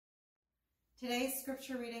Today's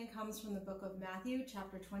scripture reading comes from the book of Matthew,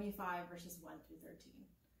 chapter 25, verses 1 through 13.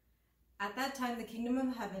 At that time, the kingdom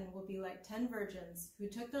of heaven will be like 10 virgins who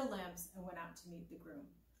took their lamps and went out to meet the groom.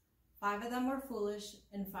 5 of them were foolish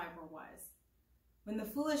and 5 were wise. When the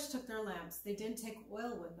foolish took their lamps, they didn't take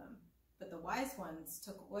oil with them, but the wise ones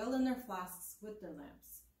took oil in their flasks with their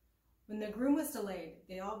lamps. When the groom was delayed,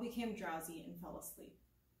 they all became drowsy and fell asleep.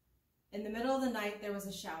 In the middle of the night, there was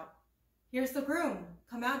a shout, "Here's the groom!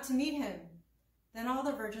 Come out to meet him!" Then all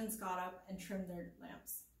the virgins got up and trimmed their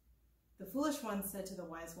lamps. The foolish ones said to the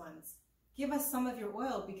wise ones, "Give us some of your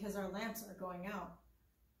oil because our lamps are going out."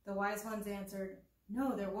 The wise ones answered,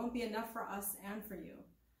 "No, there won't be enough for us and for you.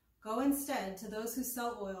 Go instead to those who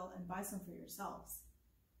sell oil and buy some for yourselves."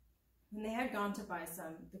 When they had gone to buy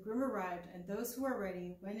some, the groom arrived, and those who were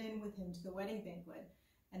ready went in with him to the wedding banquet,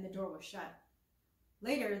 and the door was shut.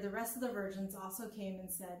 Later, the rest of the virgins also came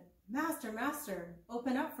and said, "Master, Master,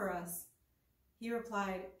 open up for us." He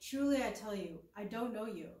replied, "Truly I tell you, I don't know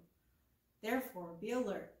you. Therefore, be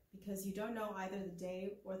alert, because you don't know either the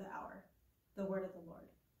day or the hour." The word of the Lord.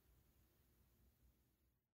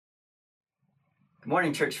 Good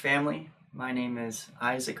morning, church family. My name is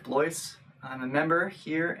Isaac Blois. I'm a member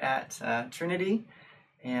here at Trinity,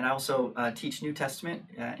 and I also teach New Testament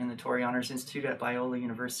in the Torrey Honors Institute at Biola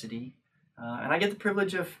University. And I get the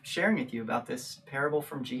privilege of sharing with you about this parable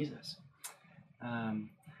from Jesus.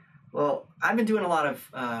 Well, I've been doing a lot of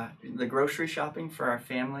the grocery shopping for our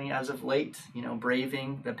family as of late,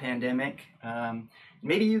 braving the pandemic.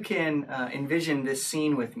 Maybe you can envision this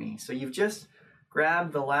scene with me. So you've just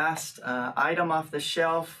grabbed the last item off the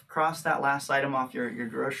shelf, crossed that last item off your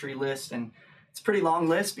grocery list, and it's a pretty long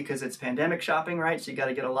list because it's pandemic shopping, right? So you got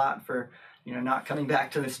to get a lot for, not coming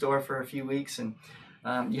back to the store for a few weeks. And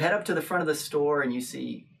you head up to the front of the store and you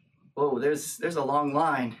see, whoa, there's a long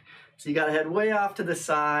line. So you got to head way off to the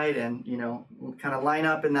side and, kind of line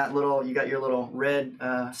up in that you got your little red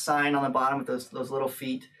sign on the bottom with those little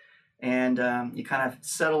feet. And you kind of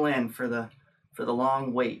settle in for the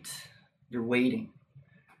long wait. You're waiting.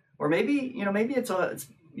 Or maybe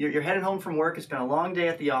you're headed home from work. It's been a long day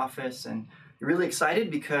at the office and you're really excited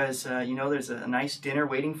because, there's a nice dinner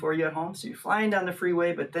waiting for you at home. So you're flying down the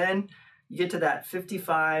freeway, but then you get to that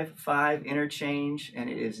 55-5 interchange, and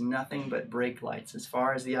it is nothing but brake lights as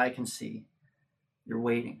far as the eye can see. You're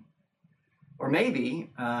waiting. Or maybe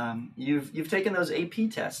you've taken those AP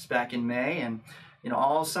tests back in May, and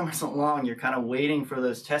all summer long you're kind of waiting for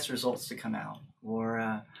those test results to come out.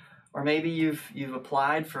 Or maybe you've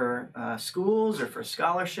applied for schools or for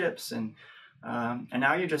scholarships, and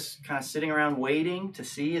now you're just kind of sitting around waiting to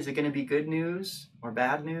see, is it going to be good news or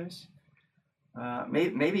bad news?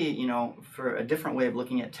 Maybe for a different way of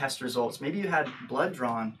looking at test results, maybe you had blood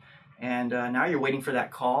drawn and now you're waiting for that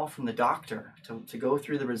call from the doctor to go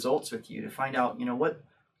through the results with you to find out, what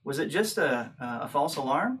was it, just a false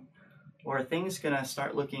alarm, or are things going to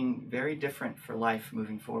start looking very different for life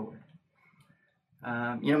moving forward?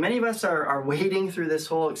 Many of us are waiting through this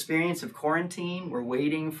whole experience of quarantine. We're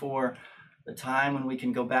waiting for the time when we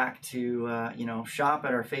can go back to shop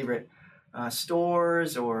at our favorite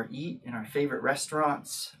stores or eat in our favorite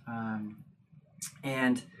restaurants,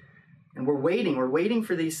 and we're waiting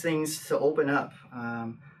for these things to open up.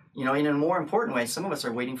 In a more important way, some of us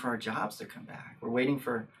are waiting for our jobs to come back. We're waiting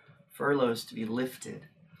for furloughs to be lifted.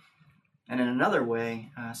 And in another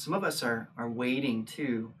way, some of us are waiting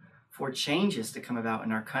too for changes to come about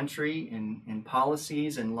in our country, in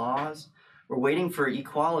policies and laws. We're waiting for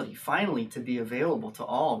equality finally to be available to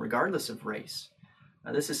all, regardless of race.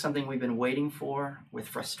 This is something we've been waiting for with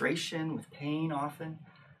frustration, with pain often,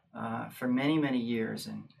 for many, many years,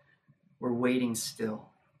 and we're waiting still.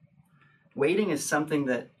 Waiting is something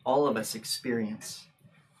that all of us experience,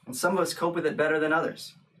 and some of us cope with it better than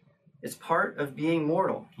others. It's part of being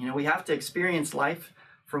mortal. We have to experience life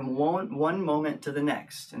from one moment to the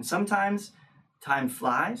next, and sometimes time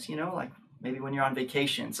flies, like maybe when you're on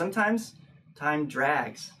vacation. Sometimes time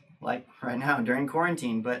drags, like right now during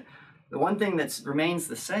quarantine, but the one thing that remains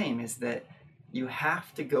the same is that you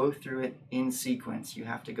have to go through it in sequence. You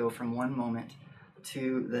have to go from one moment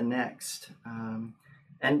to the next.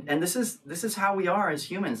 And this is how we are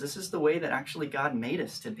as humans. This is the way that actually God made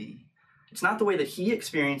us to be. It's not the way that he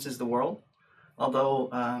experiences the world, although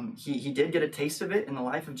he did get a taste of it in the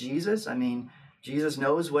life of Jesus. I mean, Jesus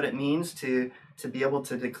knows what it means to be able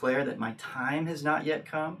to declare that my time has not yet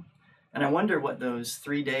come. And I wonder what those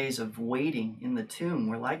 3 days of waiting in the tomb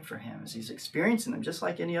were like for him as he's experiencing them, just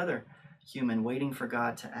like any other human waiting for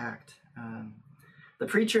God to act. The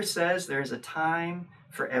preacher says there's a time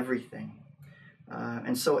for everything.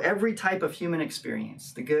 And so every type of human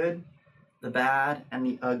experience, the good, the bad, and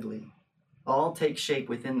the ugly, all take shape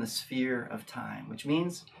within the sphere of time, which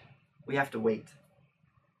means we have to wait.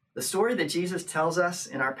 The story that Jesus tells us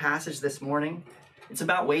in our passage this morning, it's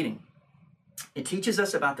about waiting. It teaches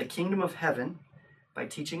us about the kingdom of heaven by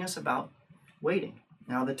teaching us about waiting.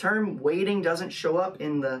 Now, the term waiting doesn't show up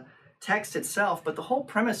in the text itself, but the whole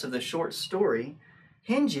premise of the short story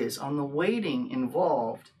hinges on the waiting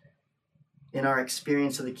involved in our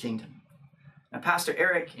experience of the kingdom. Now, Pastor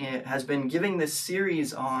Eric has been giving this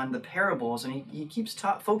series on the parables, and he keeps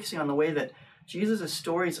focusing on the way that Jesus'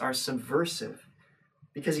 stories are subversive,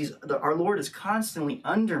 because our Lord is constantly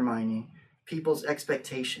undermining people's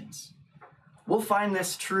expectations. We'll find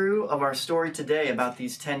this true of our story today about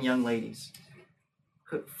these 10 young ladies,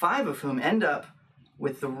 5 of whom end up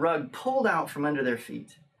with the rug pulled out from under their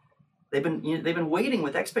feet. They've been waiting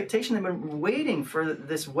with expectation. They've been waiting for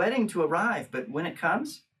this wedding to arrive, but when it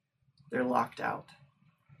comes, they're locked out.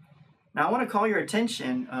 Now, I want to call your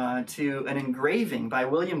attention to an engraving by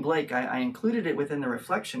William Blake. I included it within the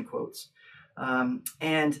reflection quotes.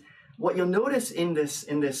 And what you'll notice in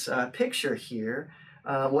this picture here,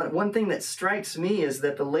 one thing that strikes me is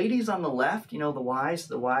that the ladies on the left, the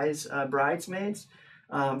wise bridesmaids,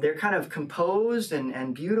 they're kind of composed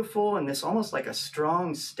and beautiful, and this almost like a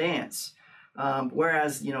strong stance.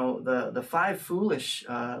 Whereas, the 5 foolish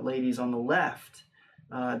ladies on the left,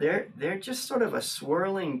 they're just sort of a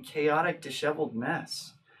swirling, chaotic, disheveled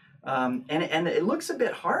mess. And it looks a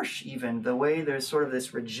bit harsh, even the way there's sort of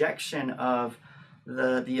this rejection of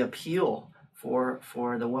the appeal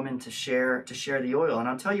for the woman to share the oil. And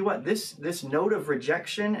I'll tell you what, this note of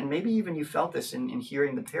rejection, and maybe even you felt this in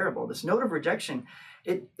hearing the parable, this note of rejection,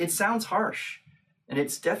 it sounds harsh, and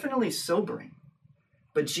it's definitely sobering.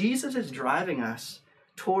 But Jesus is driving us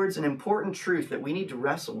towards an important truth that we need to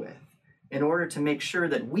wrestle with in order to make sure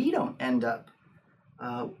that we don't end up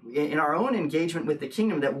in our own engagement with the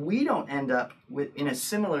kingdom, that we don't end up in a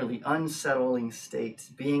similarly unsettling state,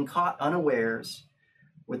 being caught unawares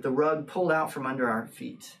with the rug pulled out from under our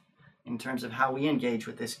feet in terms of how we engage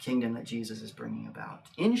with this kingdom that Jesus is bringing about.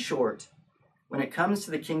 In short, when it comes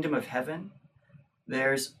to the kingdom of heaven,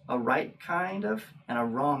 there's a right kind of and a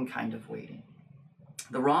wrong kind of waiting.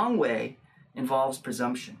 The wrong way involves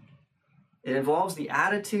presumption. It involves the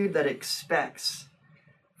attitude that expects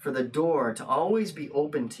for the door to always be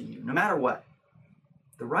open to you, no matter what.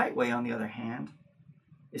 The right way, on the other hand,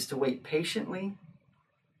 is to wait patiently,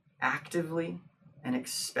 actively, and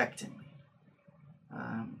expectantly,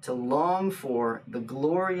 to long for the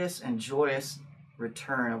glorious and joyous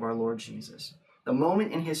return of our Lord Jesus, the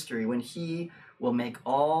moment in history when he will make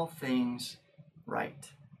all things right.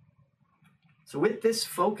 So with this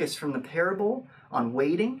focus from the parable on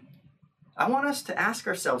waiting, I want us to ask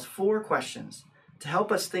ourselves 4 questions to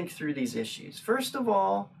help us think through these issues. First of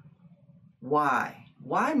all, why?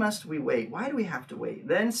 Why must we wait? Why do we have to wait?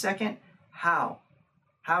 Then second, how?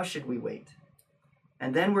 How should we wait?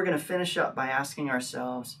 And then we're going to finish up by asking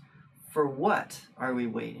ourselves, for what are we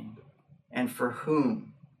waiting? And for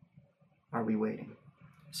whom are we waiting?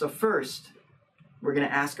 So first, we're going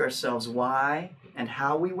to ask ourselves why and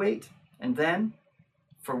how we wait, and then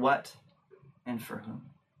for what and for whom.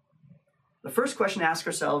 The first question to ask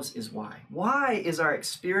ourselves is why. Why is our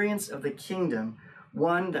experience of the kingdom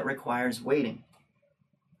one that requires waiting?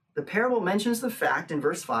 The parable mentions the fact in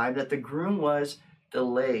verse 5 that the groom was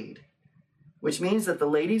delayed, which means that the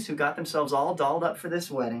ladies who got themselves all dolled up for this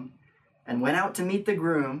wedding and went out to meet the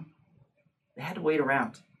groom, they had to wait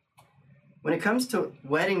around. When it comes to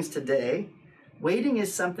weddings today, waiting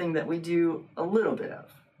is something that we do a little bit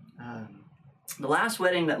of. The last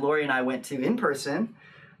wedding that Lori and I went to in person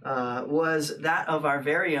was that of our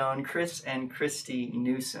very own Chris and Christy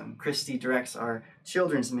Newsom. Christy directs our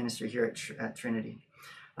children's ministry here at Trinity.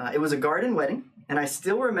 It was a garden wedding, and I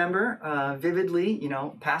still remember vividly,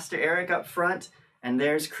 Pastor Eric up front, and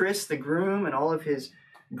there's Chris, the groom, and all of his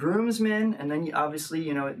groomsmen, and then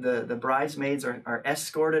obviously, the bridesmaids are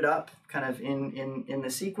escorted up kind of in the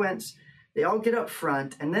sequence. They all get up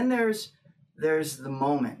front, and then there's the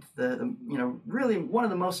moment, the really one of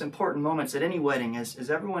the most important moments at any wedding is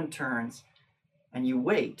everyone turns and you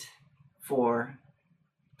wait for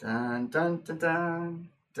dun dun dun dun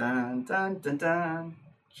dun dun dun dun.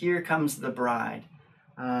 Here comes the bride.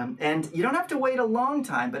 And you don't have to wait a long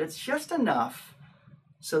time, but it's just enough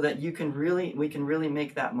so that we can really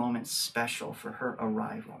make that moment special for her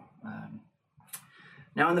arrival.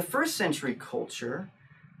 Now, in the first century culture,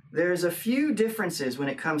 there's a few differences when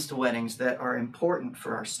it comes to weddings that are important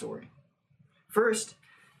for our story. First,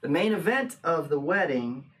 the main event of the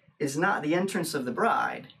wedding is not the entrance of the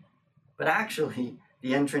bride, but actually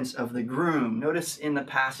the entrance of the groom. Notice in the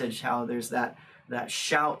passage how there's that that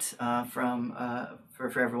shout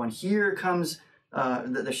for everyone. Here comes,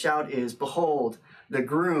 the shout is, behold, the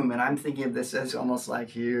groom. And I'm thinking of this as almost like,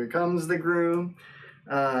 here comes the groom.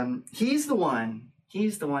 He's the one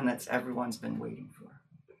that's everyone's been waiting for.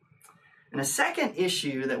 And a second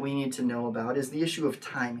issue that we need to know about is the issue of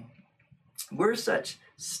timing. We're such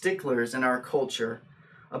sticklers in our culture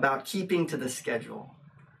about keeping to the schedule.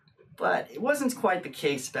 But it wasn't quite the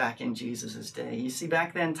case back in Jesus' day. You see,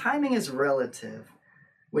 back then, timing is relative,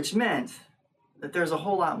 which meant that there's a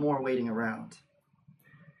whole lot more waiting around.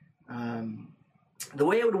 The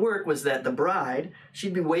way it would work was that the bride,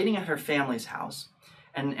 she'd be waiting at her family's house,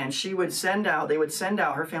 and her family would send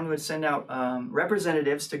out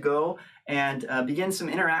representatives to go and begin some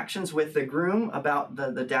interactions with the groom about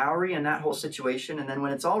the dowry and that whole situation. And then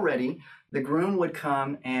when it's all ready, the groom would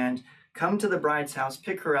come to the bride's house,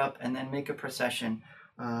 pick her up, and then make a procession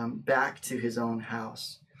back to his own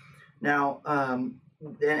house. Now,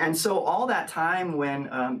 and so all that time when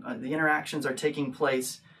the interactions are taking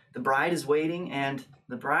place, the bride is waiting and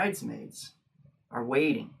the bridesmaids are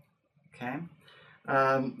waiting, okay?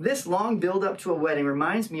 This long build-up to a wedding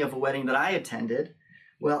reminds me of a wedding that I attended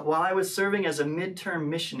while I was serving as a midterm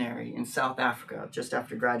missionary in South Africa just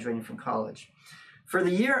after graduating from college. For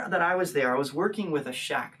the year that I was there, I was working with a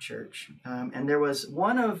shack church, and there was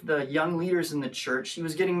one of the young leaders in the church. He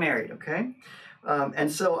was getting married, okay?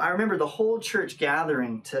 And so I remember the whole church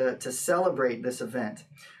gathering to celebrate this event.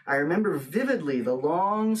 I remember vividly the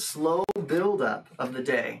long, slow buildup of the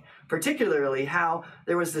day, particularly how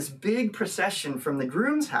there was this big procession from the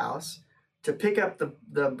groom's house to pick up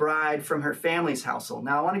the bride from her family's household.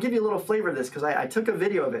 Now, I want to give you a little flavor of this because I took a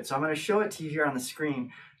video of it, so I'm going to show it to you here on the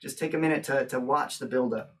screen. Just take a minute to watch the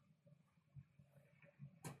buildup.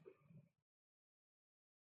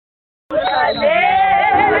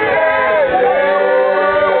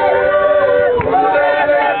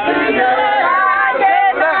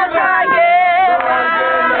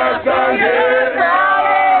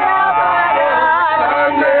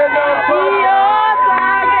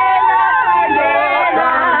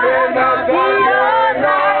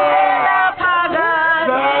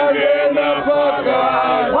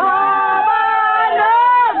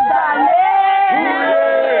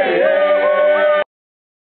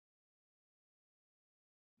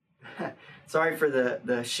 Sorry for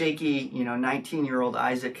the shaky, 19-year-old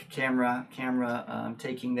Isaac camera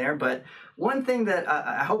taking there. But one thing that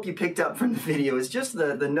I hope you picked up from the video is just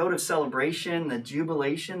the note of celebration, the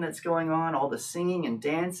jubilation that's going on, all the singing and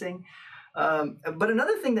dancing. But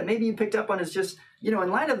another thing that maybe you picked up on is just, in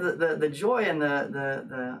light of the joy and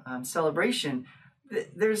the celebration,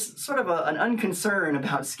 there's sort of an unconcern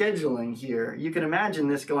about scheduling here. You can imagine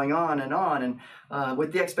this going on, and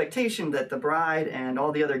with the expectation that the bride and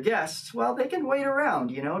all the other guests, well, they can wait around,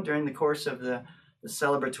 during the course of the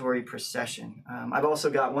celebratory procession. I've also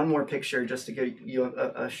got one more picture just to give you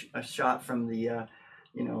a shot from the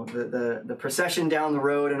procession down the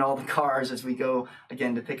road and all the cars as we go,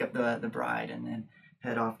 again, to pick up the bride and then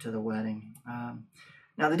head off to the wedding.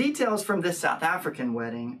 Now, the details from this South African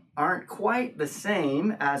wedding aren't quite the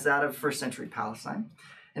same as that of first century Palestine.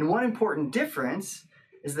 And one important difference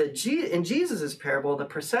is that in Jesus' parable, the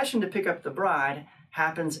procession to pick up the bride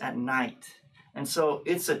happens at night. And so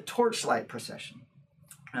it's a torchlight procession.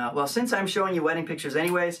 Well, since I'm showing you wedding pictures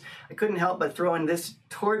anyways, I couldn't help but throw in this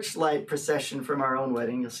torchlight procession from our own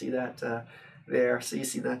wedding. You'll see that there. So you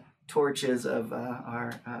see the torches of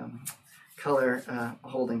our color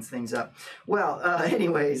holding things up. Well,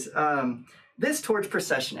 anyways, this torch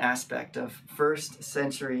procession aspect of first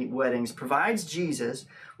century weddings provides Jesus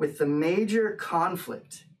with the major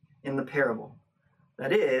conflict in the parable.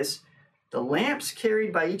 That is, the lamps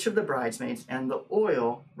carried by each of the bridesmaids and the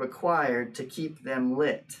oil required to keep them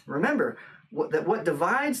lit. Remember, what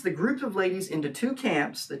divides the group of ladies into two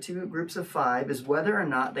camps, the two groups of 5, is whether or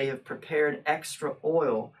not they have prepared extra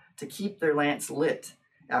oil to keep their lamps lit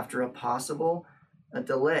after a possible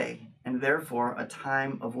delay, and therefore a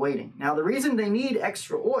time of waiting. Now, the reason they need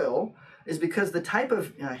extra oil is because the type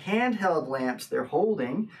of handheld lamps they're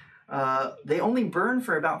holding, they only burn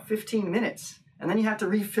for about 15 minutes, and then you have to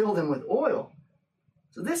refill them with oil.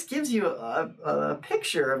 So this gives you a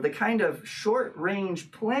picture of the kind of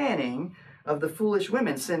short-range planning of the foolish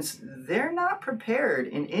women, since they're not prepared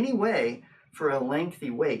in any way for a lengthy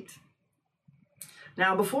wait.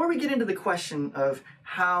 Now, before we get into the question of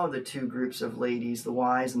how the two groups of ladies, the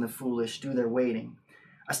wise and the foolish, do their waiting,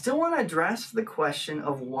 I still want to address the question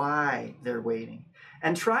of why they're waiting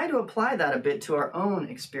and try to apply that a bit to our own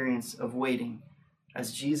experience of waiting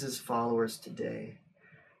as Jesus followers today.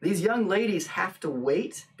 These young ladies have to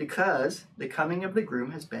wait because the coming of the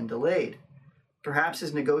groom has been delayed. Perhaps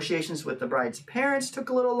his negotiations with the bride's parents took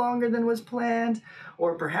a little longer than was planned,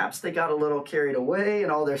 or perhaps they got a little carried away in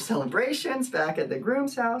all their celebrations back at the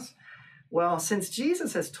groom's house. Well, since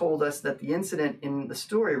Jesus has told us that the incident in the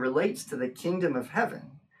story relates to the kingdom of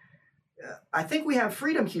heaven, I think we have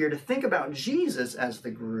freedom here to think about Jesus as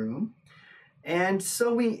the groom. And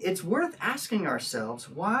so it's worth asking ourselves,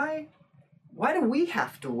 why do we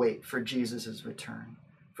have to wait for Jesus' return,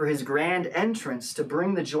 for his grand entrance to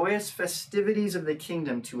bring the joyous festivities of the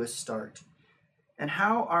kingdom to a start? And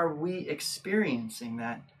how are we experiencing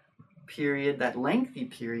that period, that lengthy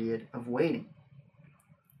period of waiting?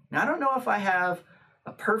 Now, I don't know if I have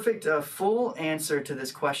a perfect, full answer to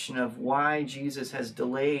this question of why Jesus has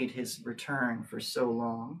delayed his return for so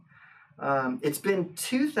long. It's been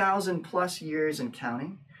 2,000 plus years and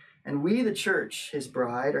counting, and we, the church, his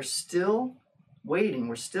bride, are still waiting.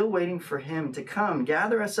 We're still waiting for him to come,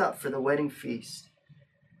 gather us up for the wedding feast.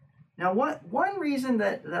 Now, one reason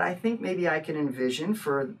that I think maybe I can envision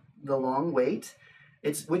for the long wait,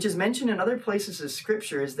 which is mentioned in other places of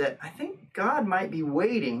Scripture, is that I think God might be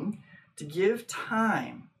waiting to give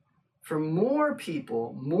time for more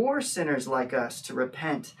people, more sinners like us to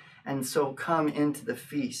repent and so come into the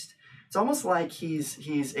feast. It's almost like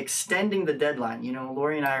he's extending the deadline. You know,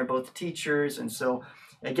 Lori and I are both teachers, and so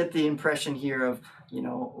I get the impression here of, you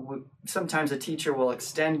know, sometimes a teacher will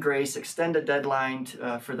extend grace, extend a deadline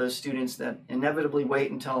for those students that inevitably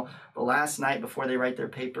wait until the last night before they write their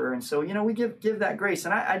paper. And so, you know, we give that grace.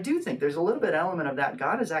 And I do think there's a little bit element of that.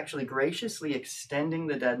 God is actually graciously extending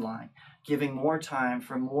the deadline, giving more time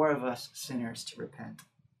for more of us sinners to repent.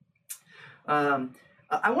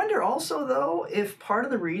 I wonder also, though, if part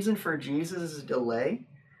of the reason for Jesus' delay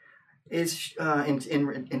is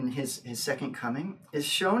in his second coming is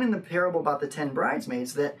shown in the parable about the 10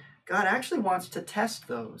 bridesmaids, that God actually wants to test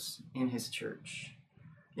those in his church.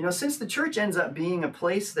 You know, since the church ends up being a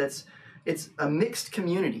place it's a mixed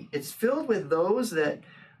community. It's filled with those that,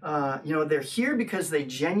 you know, they're here because they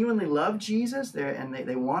genuinely love Jesus and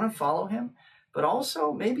they want to follow him. But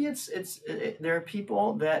also maybe there are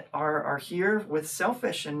people that are here with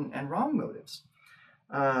selfish and wrong motives.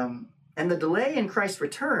 And the delay in Christ's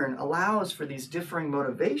return allows for these differing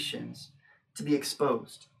motivations to be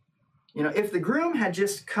exposed. You know, if the groom had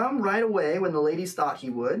just come right away when the ladies thought he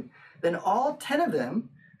would, then all 10 of them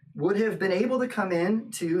would have been able to come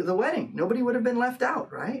in to the wedding. Nobody would have been left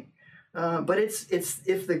out, right? But it's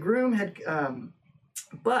if the groom had,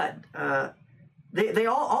 they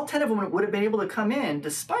all 10 of them would have been able to come in,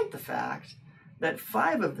 despite the fact that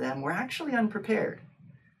 5 of them were actually unprepared.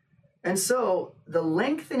 And so the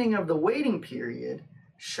lengthening of the waiting period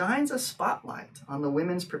shines a spotlight on the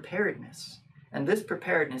women's preparedness. And this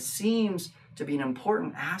preparedness seems to be an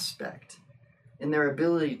important aspect in their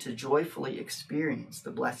ability to joyfully experience the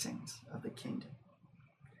blessings of the kingdom.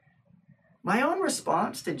 My own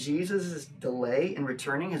response to Jesus' delay in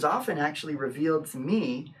returning has often actually revealed to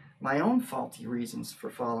me my own faulty reasons for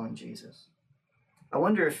following Jesus. I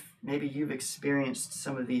wonder if maybe you've experienced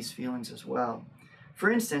some of these feelings as well. For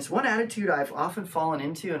instance, one attitude I've often fallen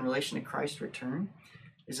into in relation to Christ's return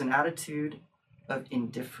is an attitude of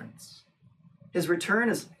indifference. His return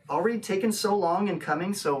has already taken so long in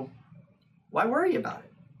coming, so why worry about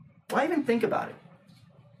it? Why even think about it?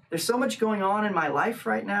 There's so much going on in my life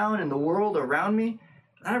right now and in the world around me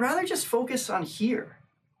that I'd rather just focus on here.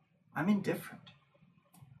 I'm indifferent.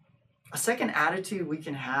 A second attitude we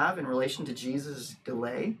can have in relation to Jesus'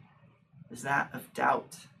 delay is that of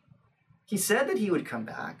doubt. He said that he would come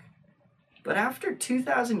back, but after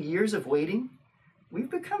 2,000 years of waiting, we've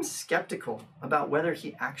become skeptical about whether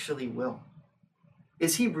he actually will.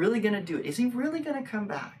 Is he really going to do it? Is he really going to come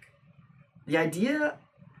back? The idea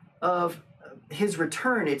of his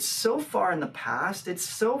return, it's so far in the past, it's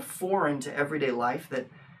so foreign to everyday life that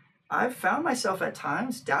I've found myself at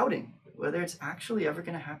times doubting whether it's actually ever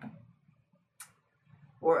going to happen.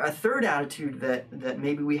 Or a third attitude that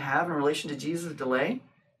maybe we have in relation to Jesus' delay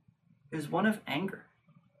is one of anger.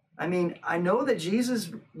 I mean, I know that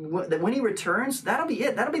that when he returns, that'll be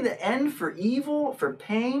it. That'll be the end for evil, for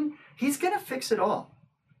pain. He's going to fix it all.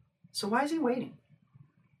 So why is he waiting?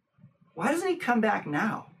 Why doesn't he come back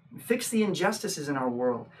now and fix the injustices in our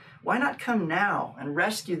world? Why not come now and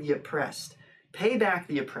rescue the oppressed, pay back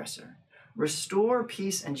the oppressor, restore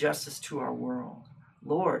peace and justice to our world?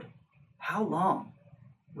 Lord, how long?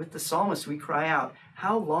 With the psalmist, we cry out,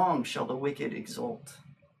 how long shall the wicked exult?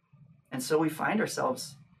 And so we find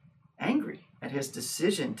ourselves angry at his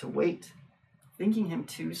decision to wait, thinking him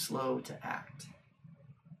too slow to act.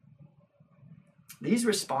 These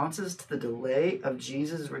responses to the delay of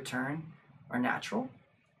Jesus' return are natural,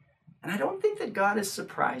 and I don't think that God is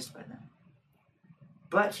surprised by them.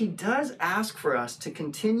 But he does ask for us to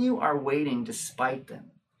continue our waiting despite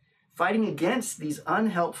them, fighting against these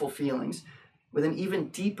unhelpful feelings with an even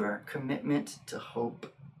deeper commitment to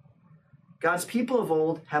hope. God's people of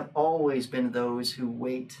old have always been those who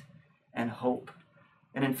wait and hope.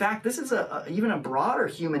 And in fact, this is even a broader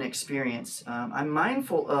human experience. I'm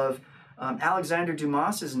mindful of Alexander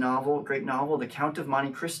Dumas's novel, great novel, The Count of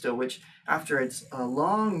Monte Cristo, which after its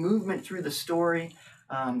long movement through the story,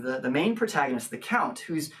 the main protagonist, the Count,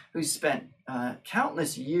 who's spent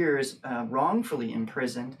countless years wrongfully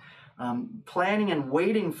imprisoned, planning and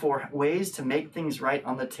waiting for ways to make things right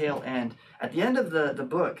on the tail end. At the end of the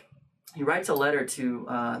book, he writes a letter to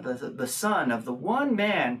the son of the one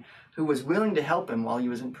man who was willing to help him while he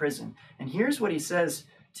was in prison. And here's what he says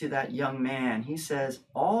to that young man. He says,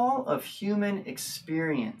 all of human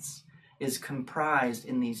experience is comprised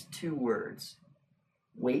in these two words,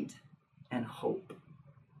 wait and hope.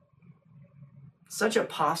 Such a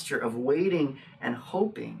posture of waiting and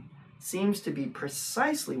hoping seems to be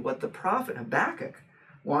precisely what the prophet Habakkuk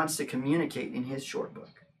wants to communicate in his short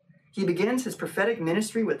book. He begins his prophetic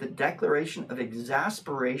ministry with a declaration of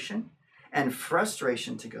exasperation and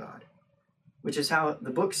frustration to God, which is how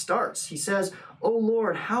the book starts. He says, "O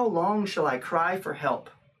Lord, how long shall I cry for help,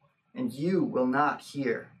 and you will not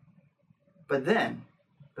hear?" But then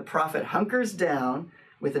the prophet hunkers down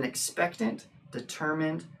with an expectant,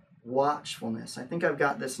 determined watchfulness. I think I've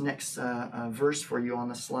got this next verse for you on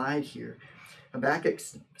the slide here. Habakkuk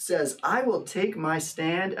says, "I will take my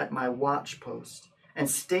stand at my watch post and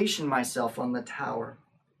station myself on the tower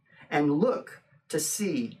and look to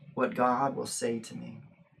see what God will say to me."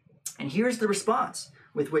 And here's the response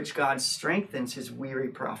with which God strengthens his weary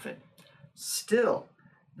prophet. "Still,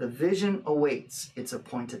 the vision awaits its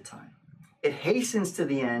appointed time. It hastens to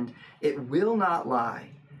the end. It will not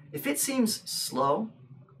lie. If it seems slow,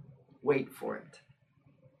 wait for it.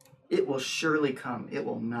 It will surely come. It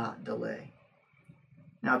will not delay."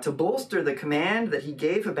 Now, to bolster the command that he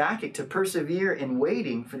gave Habakkuk to persevere in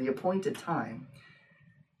waiting for the appointed time,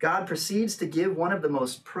 God proceeds to give one of the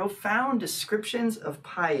most profound descriptions of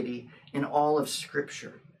piety in all of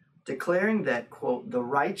Scripture, declaring that, quote, "the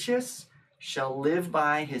righteous shall live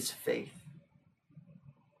by his faith."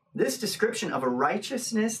 This description of a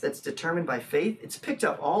righteousness that's determined by faith, it's picked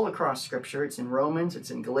up all across Scripture. It's in Romans,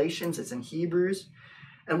 it's in Galatians, it's in Hebrews.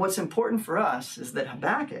 And what's important for us is that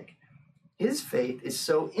Habakkuk, his faith is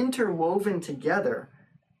so interwoven together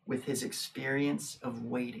with his experience of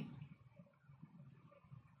waiting.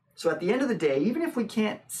 So at the end of the day, even if we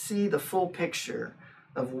can't see the full picture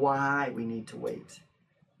of why we need to wait,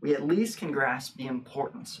 we at least can grasp the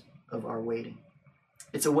importance of our waiting.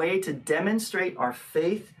 It's a way to demonstrate our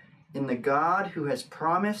faith in the God who has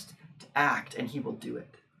promised to act, and he will do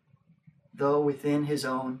it, though within his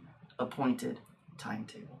own appointed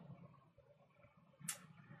timetable.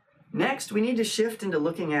 Next, we need to shift into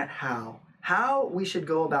looking at how we should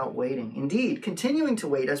go about waiting. Indeed, continuing to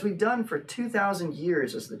wait as we've done for 2,000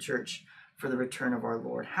 years as the church for the return of our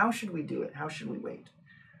Lord. How should we do it? How should we wait?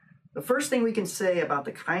 The first thing we can say about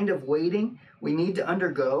the kind of waiting we need to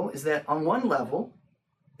undergo is that on one level,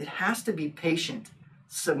 it has to be patient,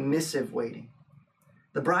 submissive waiting.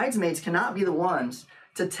 The bridesmaids cannot be the ones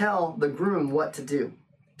to tell the groom what to do,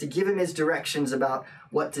 to give him his directions about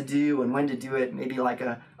what to do and when to do it, maybe like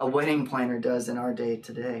a wedding planner does in our day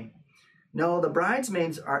today. No, the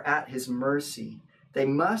bridesmaids are at his mercy. They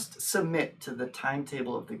must submit to the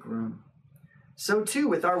timetable of the groom. So too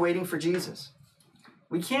with our waiting for Jesus.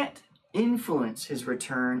 We can't influence his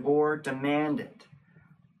return or demand it.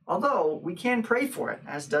 Although we can pray for it,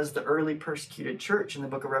 as does the early persecuted church in the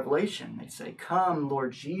book of Revelation. They say, "Come,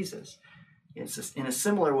 Lord Jesus." It's in a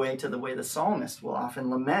similar way to the way the psalmist will often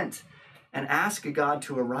lament and ask God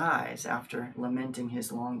to arise after lamenting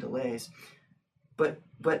his long delays. But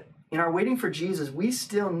in our waiting for Jesus, we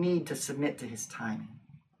still need to submit to his timing.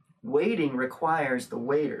 Waiting requires the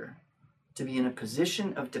waiter to be in a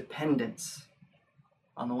position of dependence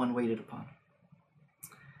on the one waited upon.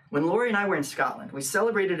 When Lori and I were in Scotland, we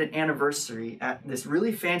celebrated an anniversary at this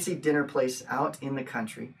really fancy dinner place out in the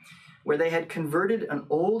country where they had converted an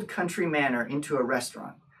old country manor into a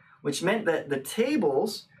restaurant, which meant that the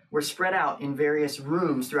tables were spread out in various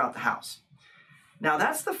rooms throughout the house. Now,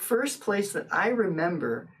 that's the first place that I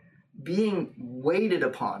remember being waited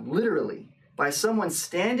upon, literally, by someone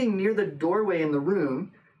standing near the doorway in the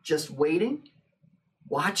room, just waiting,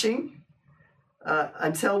 watching,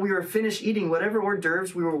 until we were finished eating whatever hors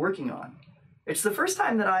d'oeuvres we were working on. It's the first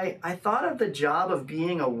time that I thought of the job of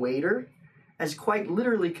being a waiter as quite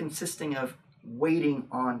literally consisting of waiting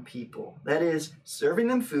on people. That is, serving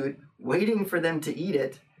them food, waiting for them to eat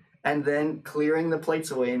it, and then clearing the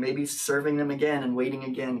plates away and maybe serving them again and waiting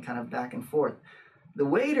again, kind of back and forth. The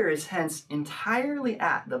waiter is hence entirely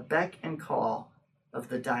at the beck and call of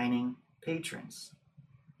the dining patrons.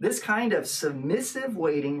 This kind of submissive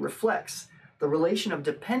waiting reflects the relation of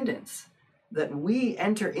dependence that we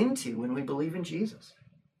enter into when we believe in Jesus.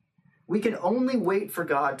 We can only wait for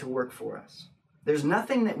God to work for us. There's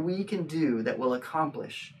nothing that we can do that will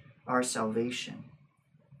accomplish our salvation.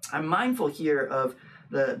 I'm mindful here of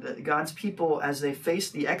the God's people as they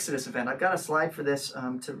face the Exodus event. I've got a slide for this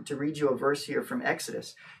to read you a verse here from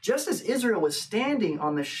Exodus. Just as Israel was standing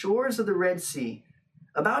on the shores of the Red Sea,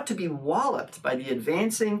 about to be walloped by the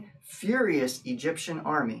advancing, furious Egyptian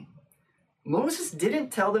army, Moses didn't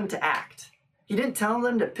tell them to act. He didn't tell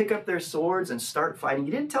them to pick up their swords and start fighting.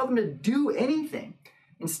 He didn't tell them to do anything.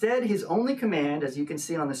 Instead, his only command, as you can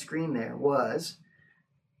see on the screen there, was,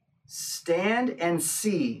 "Stand and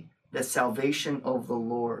see the salvation of the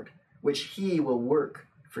Lord, which he will work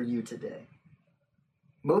for you today."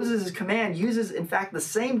 Moses' command uses, in fact, the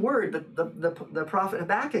same word that the prophet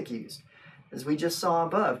Habakkuk used, as we just saw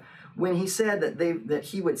above, when he said that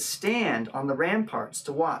he would stand on the ramparts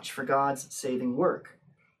to watch for God's saving work.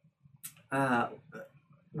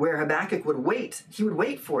 Where Habakkuk would wait, he would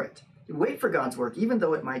wait for it. He'd wait for God's work, even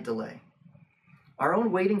though it might delay. Our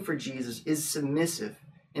own waiting for Jesus is submissive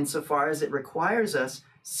insofar as it requires us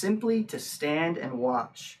simply to stand and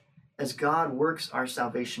watch as God works our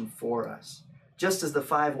salvation for us. Just as the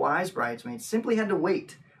 5 wise bridesmaids simply had to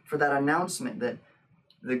wait for that announcement that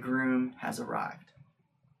the groom has arrived.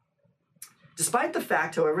 Despite the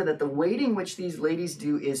fact, however, that the waiting which these ladies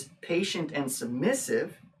do is patient and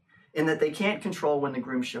submissive, in that they can't control when the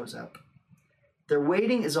groom shows up, their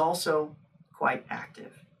waiting is also quite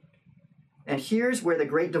active. And here's where the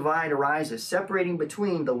great divide arises, separating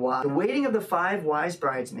between the waiting of the 5 wise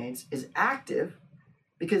bridesmaids is active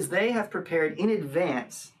because they have prepared in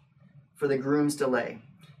advance for the groom's delay.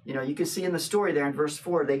 You know, you can see in the story there in verse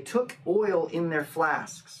 4, they took oil in their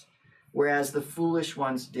flasks, whereas the foolish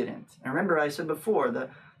ones didn't. And remember, I said before, the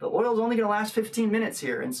oil is only going to last 15 minutes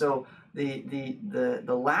here. And so the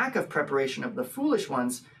lack of preparation of the foolish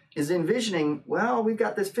ones is envisioning, well, we've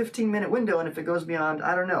got this 15-minute window, and if it goes beyond,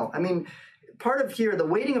 I don't know. I mean, part of here, the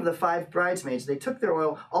waiting of the 5 bridesmaids, they took their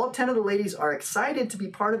oil. All 10 of the ladies are excited to be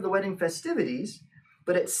part of the wedding festivities,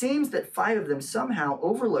 but it seems that 5 of them somehow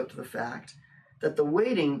overlooked the fact that the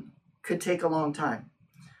waiting could take a long time.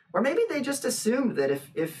 Or maybe they just assumed that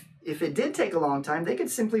if it did take a long time, they could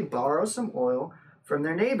simply borrow some oil from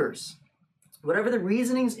their neighbors. Whatever the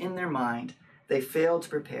reasonings in their mind, they failed to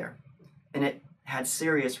prepare, and it had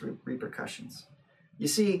serious repercussions. You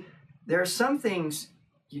see, there are some things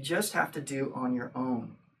you just have to do on your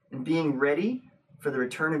own, and being ready for the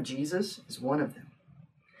return of Jesus is one of them.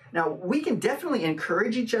 Now, we can definitely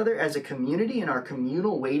encourage each other as a community in our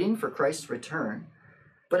communal waiting for Christ's return,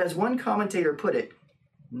 but as one commentator put it,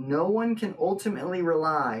 no one can ultimately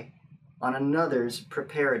rely on another's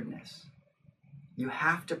preparedness. You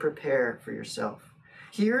have to prepare for yourself.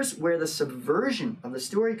 Here's where the subversion of the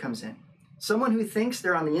story comes in. Someone who thinks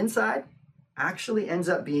they're on the inside actually ends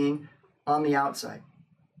up being on the outside.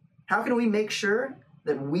 How can we make sure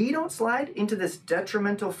that we don't slide into this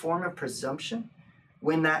detrimental form of presumption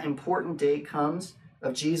when that important day comes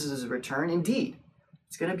of Jesus' return? Indeed,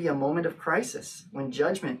 it's going to be a moment of crisis when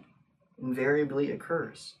judgment invariably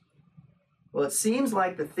occurs. Well, it seems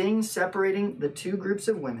like the thing separating the 2 groups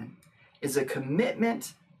of women is a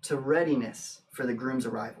commitment to readiness for the groom's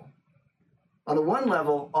arrival. On the one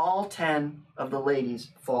level, all 10 of the ladies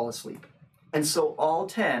fall asleep, and so all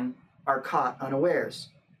 10 are caught unawares.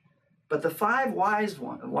 But the 5 wise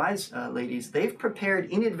ladies, they've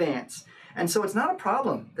prepared in advance, and so it's not a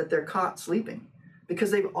problem that they're caught sleeping,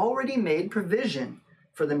 because they've already made provision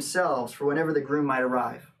for themselves for whenever the groom might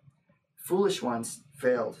arrive. Foolish ones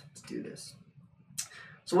failed to do this.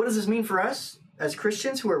 So what does this mean for us as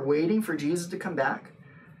Christians who are waiting for Jesus to come back?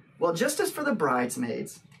 Well, just as for the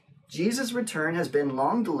bridesmaids, Jesus' return has been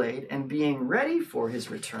long delayed, and being ready for his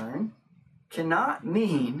return cannot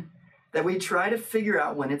mean that we try to figure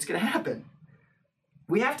out when it's going to happen.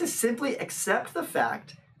 We have to simply accept the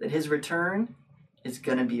fact that his return is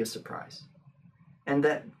going to be a surprise, and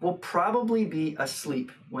that we'll probably be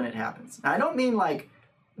asleep when it happens. Now, I don't mean like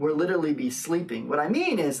we'll literally be sleeping. What I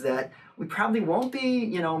mean is that we probably won't be,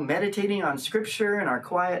 meditating on scripture in our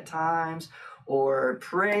quiet times, or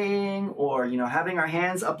praying, or, having our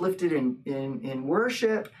hands uplifted in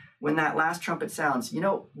worship when that last trumpet sounds.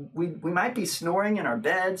 We might be snoring in our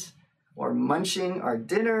beds, or munching our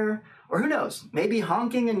dinner, or who knows, maybe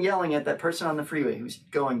honking and yelling at that person on the freeway who's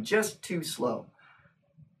going just too slow.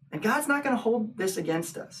 And God's not going to hold this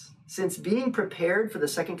against us, since being prepared for the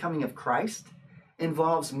second coming of Christ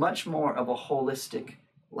involves much more of a holistic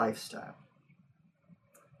lifestyle.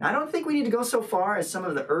 Now, I don't think we need to go so far as some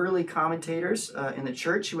of the early commentators in the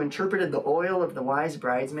church who interpreted the oil of the wise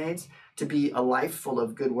bridesmaids to be a life full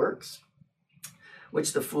of good works,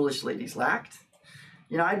 which the foolish ladies lacked.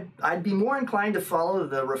 I'd be more inclined to follow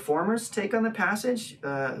the Reformers' take on the passage,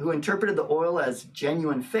 who interpreted the oil as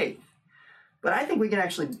genuine faith. But I think we can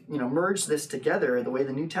actually, merge this together the way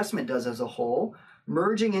the New Testament does as a whole,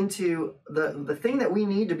 merging into the thing that we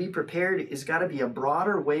need to be prepared is got to be a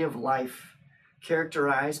broader way of life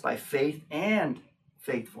characterized by faith and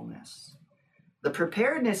faithfulness. The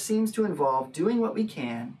preparedness seems to involve doing what we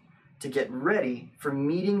can to get ready for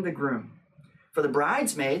meeting the groom. For the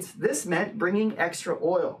bridesmaids, this meant bringing extra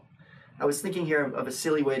oil. I was thinking here of a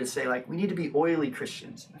silly way to say, we need to be oily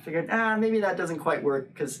Christians. I figured, maybe that doesn't quite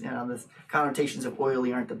work because, the connotations of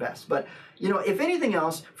oily aren't the best. But, if anything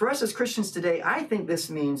else, for us as Christians today, I think this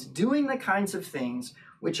means doing the kinds of things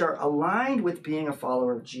which are aligned with being a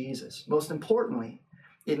follower of Jesus. Most importantly,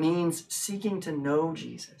 it means seeking to know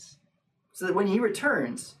Jesus, so that when he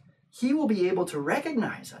returns, he will be able to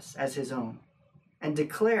recognize us as his own and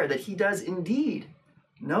declare that he does indeed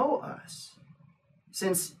know us.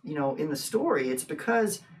 Since, in the story, it's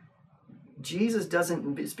because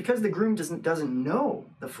the groom doesn't know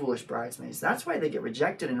the foolish bridesmaids. That's why they get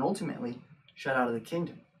rejected and ultimately shut out of the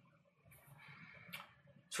kingdom.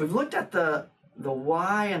 So we've looked at the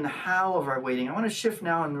why and the how of our waiting. I want to shift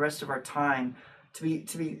now in the rest of our time to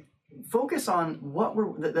be focus on what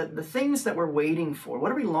the things that we're waiting for.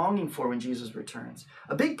 What are we longing for when Jesus returns?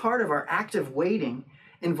 A big part of our active waiting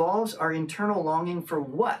involves our internal longing for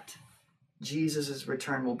what Jesus'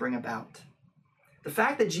 return will bring about. The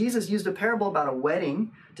fact that Jesus used a parable about a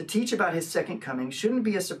wedding to teach about his second coming shouldn't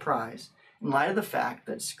be a surprise in light of the fact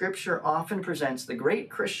that Scripture often presents the great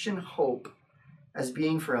Christian hope as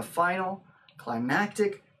being for a final,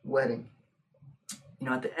 climactic wedding.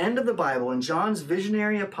 At the end of the Bible, in John's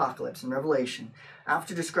visionary apocalypse in Revelation,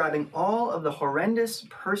 after describing all of the horrendous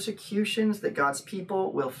persecutions that God's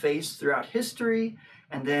people will face throughout history,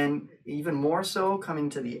 and then even more so coming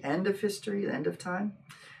to the end of history, the end of time,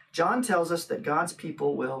 John tells us that God's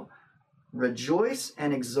people will rejoice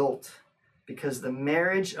and exult because the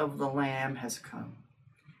marriage of the Lamb has come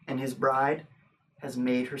and his bride has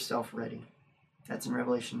made herself ready. That's in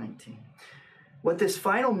Revelation 19. What this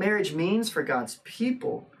final marriage means for God's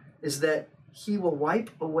people is that he will wipe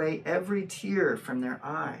away every tear from their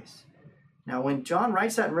eyes. Now, when John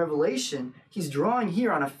writes that in Revelation, he's drawing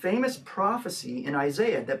here on a famous prophecy in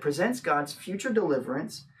Isaiah that presents God's future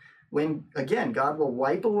deliverance when, again, God will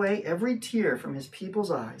wipe away every tear from his people's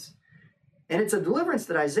eyes. And it's a deliverance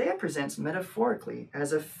that Isaiah presents metaphorically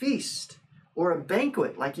as a feast or a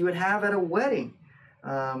banquet like you would have at a wedding.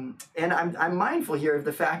 And I'm mindful here of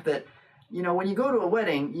the fact that, when you go to a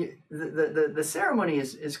wedding, the ceremony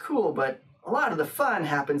is cool, but a lot of the fun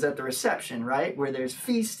happens at the reception, right? Where there's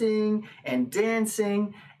feasting and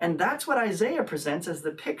dancing. And that's what Isaiah presents as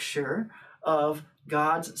the picture of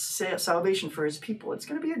God's salvation for his people. It's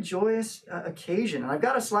going to be a joyous occasion. And I've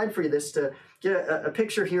got a slide for you to get a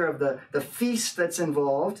picture here of the feast that's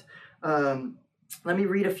involved. Let me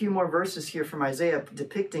read a few more verses here from Isaiah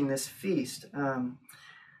depicting this feast.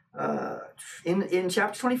 In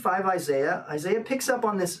chapter 25, Isaiah picks up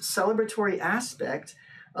on this celebratory aspect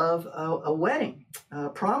of a wedding,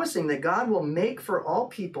 promising that God will make for all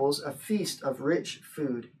peoples a feast of rich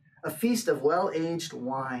food, a feast of well-aged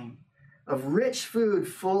wine, of rich food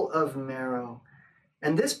full of marrow.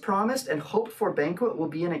 And this promised and hoped-for banquet will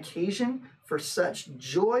be an occasion for such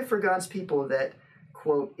joy for God's people that,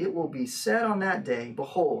 quote, it will be said on that day,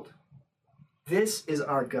 behold, this is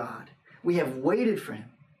our God. We have waited for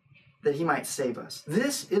him, that he might save us.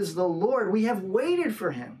 This is the Lord. We have waited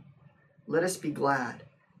for him. Let us be glad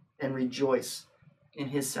and rejoice in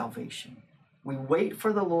his salvation. We wait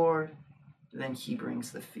for the Lord, then he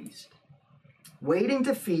brings the feast. Waiting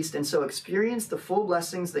to feast and so experience the full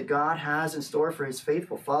blessings that God has in store for his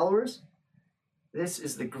faithful followers, this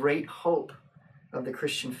is the great hope of the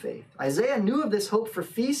Christian faith. Isaiah knew of this hope for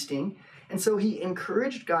feasting, and so he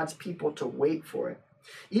encouraged God's people to wait for it.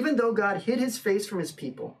 Even though God hid his face from his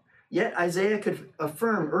people, yet Isaiah could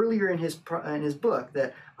affirm earlier in his book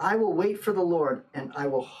that I will wait for the Lord and I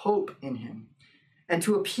will hope in him. And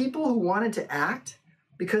to a people who wanted to act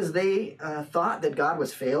because they thought that God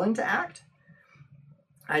was failing to act,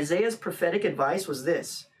 Isaiah's prophetic advice was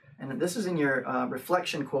this, and this is in your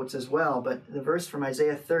reflection quotes as well, but the verse from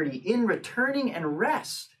Isaiah 30, in returning and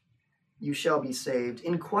rest you shall be saved.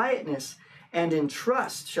 In quietness and in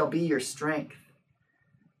trust shall be your strength.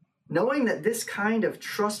 Knowing that this kind of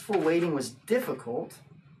trustful waiting was difficult,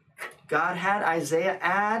 God had Isaiah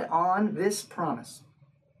add on this promise.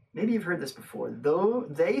 Maybe you've heard this before. Though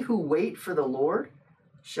they who wait for the Lord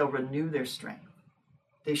shall renew their strength.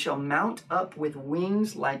 They shall mount up with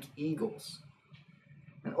wings like eagles.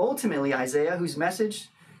 And ultimately, Isaiah, whose message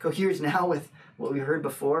coheres now with what we heard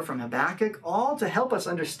before from Habakkuk, all to help us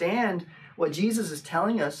understand what Jesus is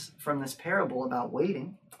telling us from this parable about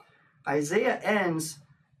waiting, Isaiah ends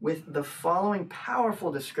with the following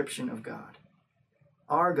powerful description of God.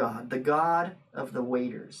 Our God, the God of the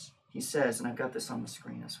waiters. He says, and I've got this on the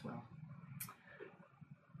screen as well.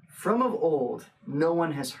 From of old, no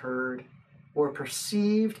one has heard or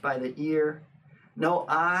perceived by the ear. No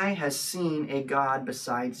eye has seen a God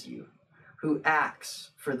besides you, who acts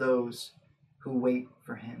for those who wait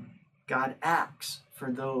for him. God acts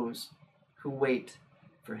for those who wait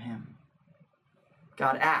for him.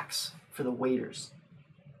 God acts for the waiters.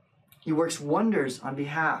 He works wonders on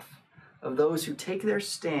behalf of those who take their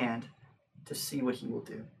stand to see what he will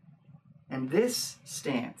do. And this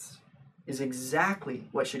stance is exactly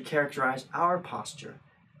what should characterize our posture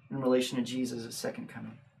in relation to Jesus' second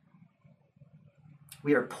coming.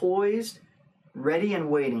 We are poised, ready and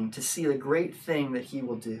waiting to see the great thing that he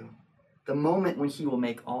will do, the moment when he will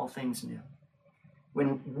make all things new,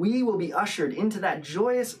 when we will be ushered into that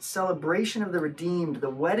joyous celebration of the redeemed, the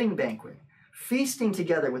wedding banquet, feasting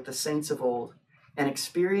together with the saints of old and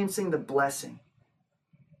experiencing the blessing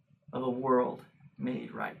of a world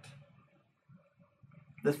made right.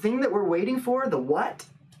 The thing that we're waiting for, the what,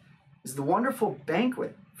 is the wonderful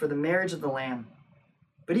banquet for the marriage of the Lamb.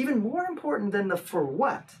 But even more important than the for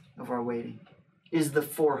what of our waiting is the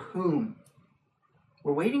for whom.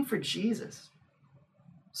 We're waiting for Jesus.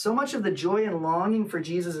 So much of the joy and longing for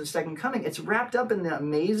Jesus' second coming, it's wrapped up in the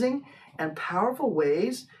amazing and powerful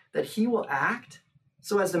ways that he will act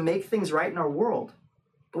so as to make things right in our world.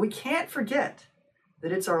 But we can't forget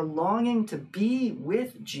that it's our longing to be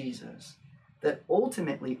with Jesus that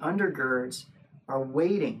ultimately undergirds our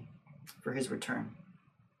waiting for his return.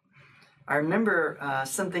 I remember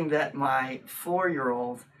something that my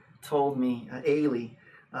 4-year-old told me, Ailey,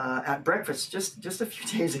 at breakfast just a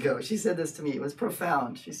few days ago. She said this to me. It was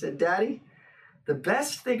profound. She said, "Daddy, the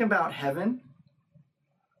best thing about heaven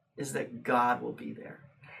is that God will be there."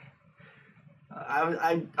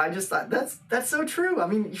 I just thought that's so true. I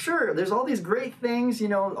mean, sure, there's all these great things,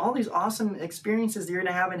 all these awesome experiences that you're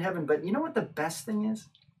going to have in heaven. But you know what the best thing is?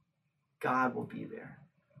 God will be there.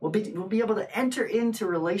 We'll be able to enter into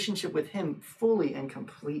relationship with him fully and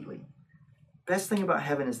completely. Best thing about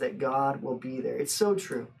heaven is that God will be there. It's so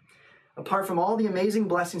true. Apart from all the amazing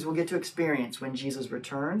blessings we'll get to experience when Jesus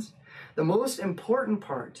returns, the most important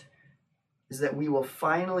part is that we will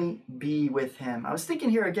finally be with him. I was thinking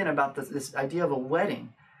here again about this idea of a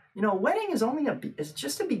wedding. A wedding is it's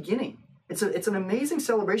just a beginning. It's an amazing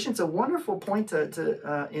celebration. It's a wonderful point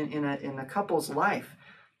in a couple's life,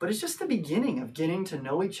 but it's just the beginning of getting to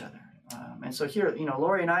know each other. And so here,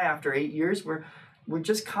 Lori and I, after 8 years, we're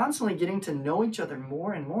just constantly getting to know each other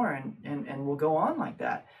more and more, and we'll go on like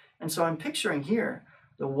that. And so I'm picturing here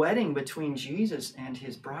the wedding between Jesus and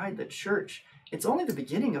his bride, the church. It's only the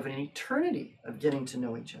beginning of an eternity of getting to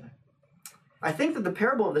know each other. I think that the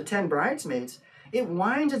parable of the 10 bridesmaids, it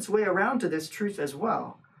winds its way around to this truth as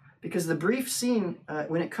well. Because the brief scene,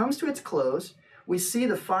 when it comes to its close, we see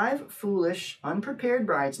the 5 foolish, unprepared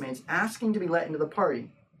bridesmaids asking to be let into the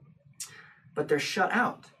party. But they're shut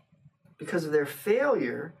out because of their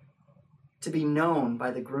failure to be known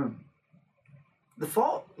by the groom. The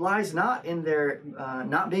fault lies not in their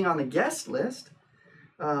not being on the guest list.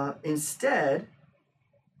 Instead,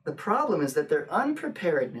 the problem is that their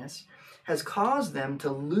unpreparedness has caused them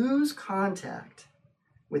to lose contact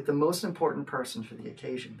with the most important person for the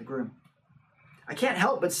occasion, the groom. I can't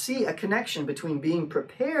help but see a connection between being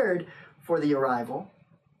prepared for the arrival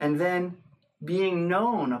and then being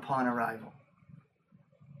known upon arrival.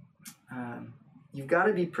 You've got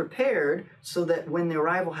to be prepared so that when the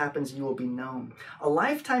arrival happens, you will be known. A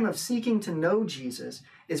lifetime of seeking to know Jesus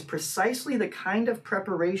is precisely the kind of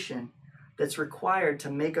preparation that's required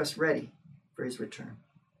to make us ready for his return.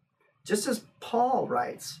 Just as Paul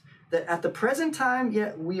writes, that at the present time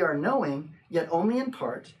yet we are knowing, yet only in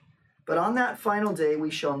part, but on that final day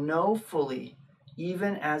we shall know fully,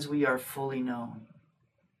 even as we are fully known.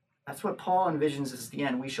 That's what Paul envisions as the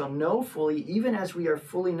end. We shall know fully, even as we are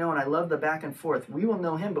fully known. I love the back and forth. We will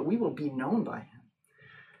know him, but we will be known by him.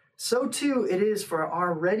 So too it is for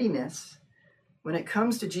our readiness when it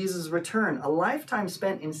comes to Jesus' return, a lifetime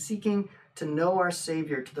spent in seeking to know our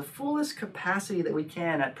Savior to the fullest capacity that we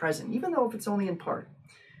can at present, even though if it's only in part.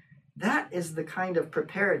 That is the kind of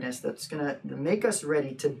preparedness that's going to make us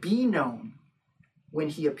ready to be known when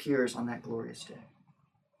he appears on that glorious day.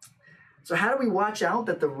 So how do we watch out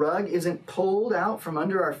that the rug isn't pulled out from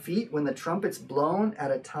under our feet when the trumpet's blown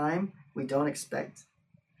at a time we don't expect,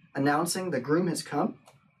 announcing the groom has come?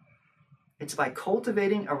 It's by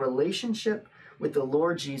cultivating a relationship with the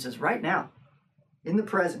Lord Jesus right now, in the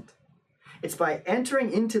present. It's by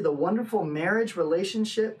entering into the wonderful marriage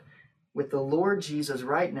relationship with the Lord Jesus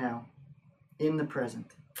right now, in the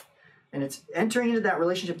present. And it's entering into that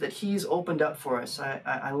relationship that he's opened up for us.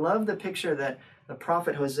 I love the picture that the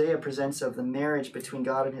prophet Hosea presents of the marriage between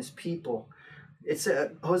God and his people.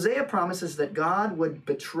 Hosea promises that God would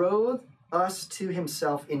betroth us to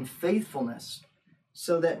himself in faithfulness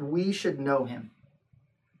so that we should know him.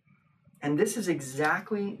 And this is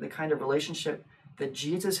exactly the kind of relationship that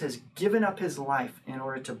Jesus has given up his life in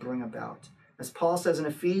order to bring about. As Paul says in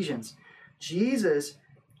Ephesians, Jesus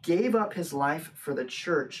gave up his life for the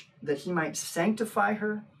church that he might sanctify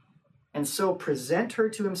her and so present her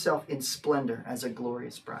to himself in splendor as a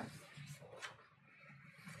glorious bride.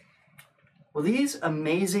 Well, these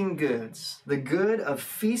amazing goods, the good of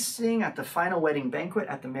feasting at the final wedding banquet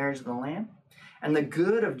at the marriage of the Lamb, and the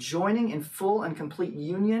good of joining in full and complete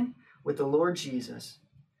union with the Lord Jesus,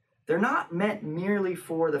 they're not meant merely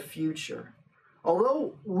for the future.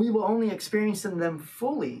 Although we will only experience them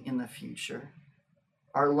fully in the future,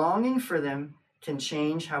 our longing for them can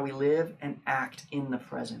change how we live and act in the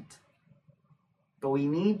present. But we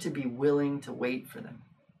need to be willing to wait for them.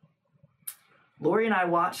 Lori and I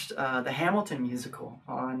watched the Hamilton musical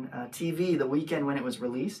on TV the weekend when it was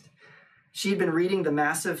released. She'd been reading the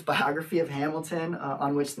massive biography of Hamilton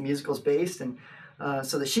on which the musical is based, and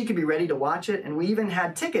so that she could be ready to watch it. And we even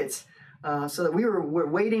had tickets so that we were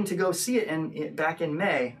waiting to go see it back in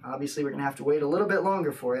May. Obviously, we're going to have to wait a little bit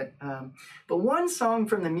longer for it. But one song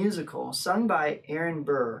from the musical, sung by Aaron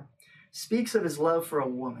Burr, speaks of his love for a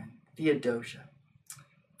woman, Theodosia,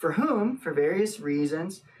 for whom, for various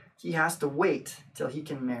reasons, he has to wait till he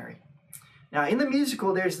can marry. Now, in the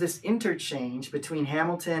musical, there's this interchange between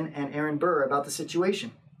Hamilton and Aaron Burr about the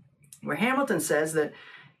situation, where Hamilton says that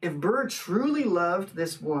if Burr truly loved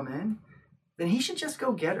this woman, then he should just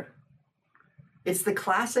go get her. It's the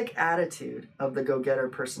classic attitude of the go-getter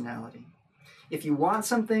personality. If you want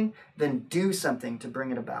something, then do something to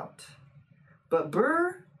bring it about. But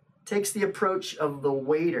Burr takes the approach of the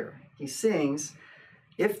waiter. He sings,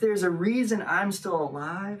 "If there's a reason I'm still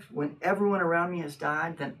alive when everyone around me has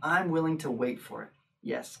died, then I'm willing to wait for it."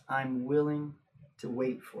 Yes, I'm willing to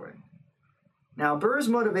wait for it. Now, Burr's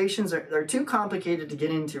motivations are too complicated to get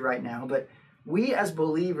into right now, but we as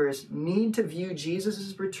believers need to view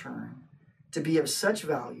Jesus' return to be of such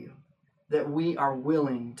value that we are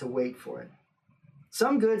willing to wait for it.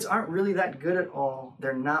 Some goods aren't really that good at all.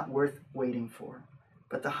 They're not worth waiting for.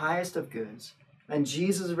 But the highest of goods, and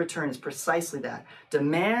Jesus' return is precisely that,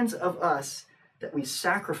 demands of us that we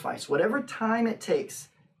sacrifice whatever time it takes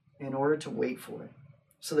in order to wait for it,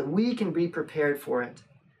 so that we can be prepared for it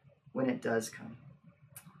when it does come.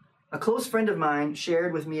 A close friend of mine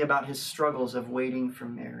shared with me about his struggles of waiting for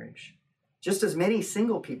marriage, just as many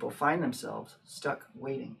single people find themselves stuck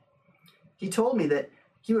waiting. He told me that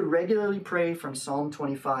he would regularly pray from Psalm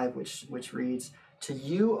 25, which reads, "To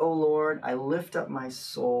you, O Lord, I lift up my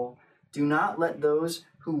soul. Do not let those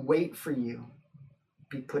who wait for you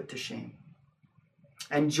be put to shame."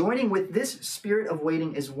 And joining with this spirit of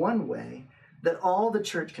waiting is one way that all the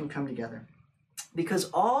church can come together, because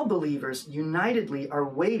all believers unitedly are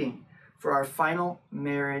waiting for our final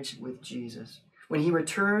marriage with Jesus, when he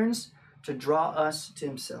returns to draw us to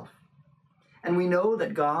himself. And we know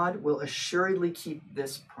that God will assuredly keep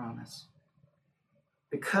this promise.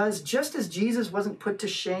 Because just as Jesus wasn't put to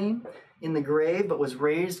shame in the grave, but was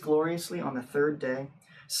raised gloriously on the third day,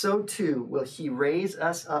 so too will he raise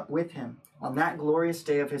us up with him on that glorious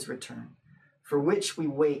day of his return, for which we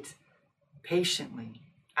wait patiently,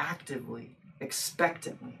 actively,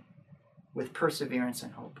 expectantly, with perseverance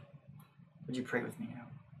and hope. Would you pray with me now?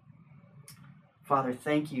 Father,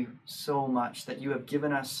 thank you so much that you have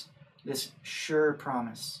given us this sure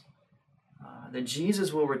promise that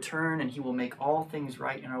Jesus will return and he will make all things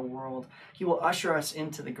right in our world. He will usher us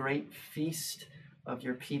into the great feast of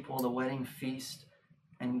your people, the wedding feast,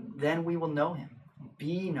 and then we will know him,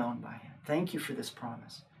 be known by him. Thank you for this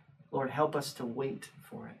promise. Lord, help us to wait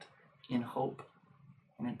for it in hope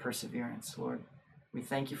and in perseverance. Lord, we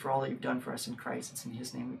thank you for all that you've done for us in Christ. It's in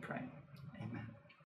his name we pray.